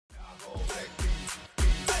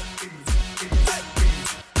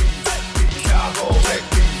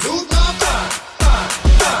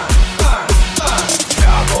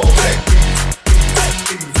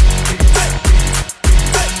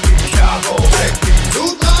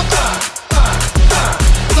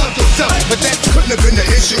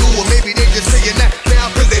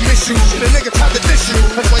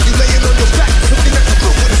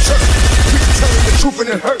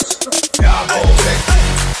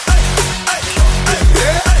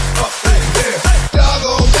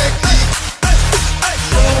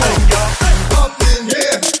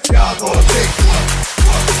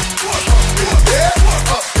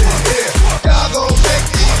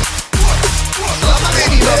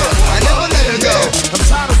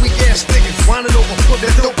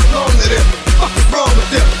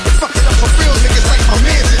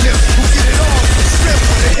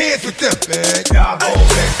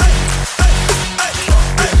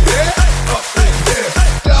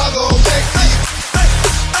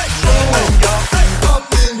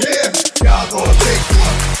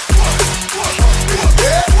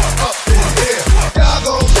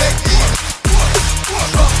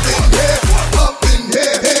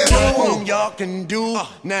can do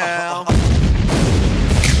now.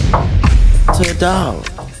 To a dog,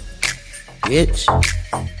 bitch.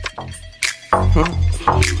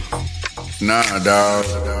 Nah, dog.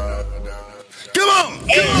 Come on!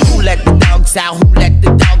 Who let the dogs out? Who let the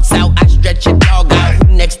dogs out? I stretch your dog out.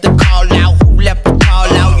 Who next to call out? Who left the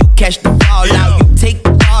call out? You catch the ball out. You take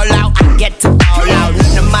the ball out. I get to ball out.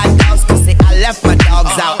 None of my dogs can say I left my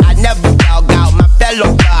dogs out. I never dog out my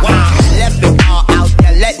fellow dog. I left it all out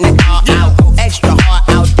there, letting it all out. Go extra hard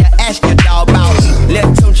out there, ask your dog out.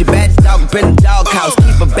 Little Tunchi, bad dog up in the dog house.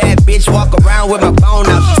 Keep a bad bitch, walk around with my bone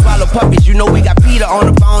out. She swallow puppies, you know we got Peter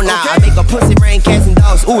on the phone now. I make a pussy rain, cats and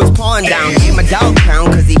dogs, ooh, it's pouring down. Get my dog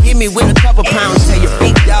pound, cause he hit me with a couple pounds. Tell your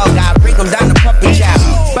big dog, I break him down to puppy chow.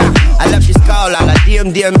 Bah, I left your skull out, I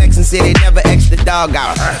DM DMX and say they never X the dog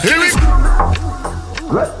out.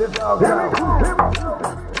 Let the dog out.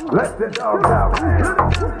 Let the dog out.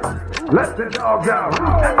 Let the dog out.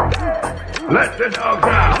 Let the dog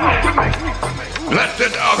out. Let the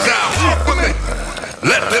dogs out.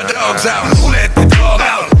 Let the dogs out. Who let the dog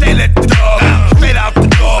out? They let the dog out. Straight out the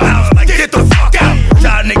doghouse. Like get the fuck out.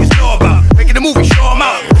 Y'all niggas know about making the movie, show 'em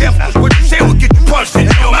out. Careful what you say will get you punched in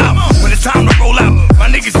your mouth. When it's time to roll out, my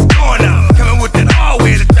niggas is going out. Coming with that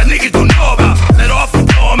hardware that y'all niggas don't know about. Let off and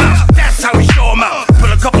throw 'em out. That's how we show 'em out.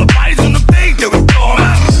 Put a couple of bodies on the thing, then we throw 'em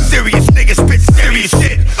out. Serious niggas spit serious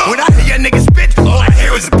shit. When I hear your niggas spit, all I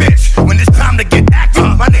hear is a bitch. When it's time to get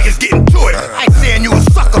active, my niggas getting to it. I ain't saying you a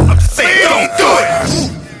sucker, I'm just saying don't do it.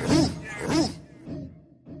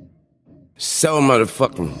 So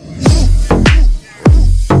motherfucking.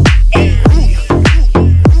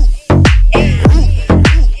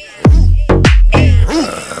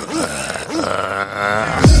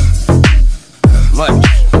 Much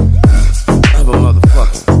of a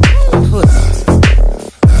motherfucking pussy.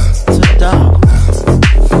 To a dog,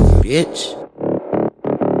 bitch.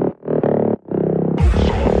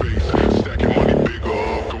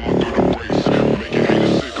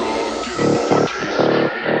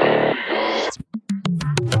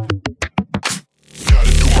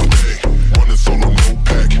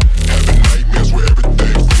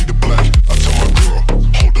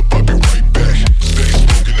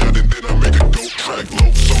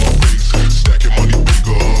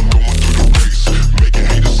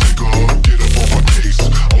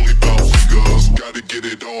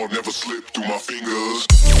 Never slip through my fingers.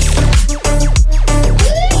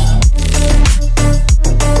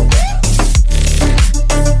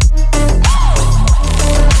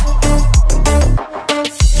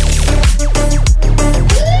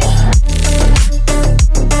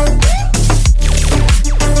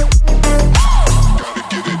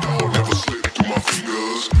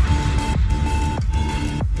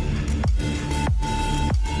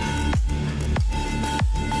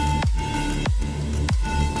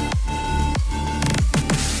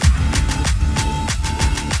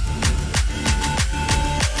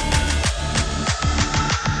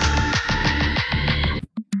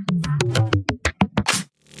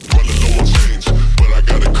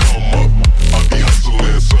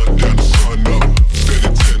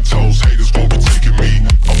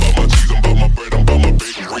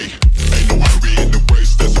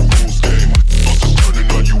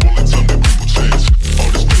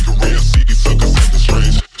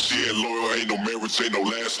 Ain't no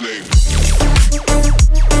last name.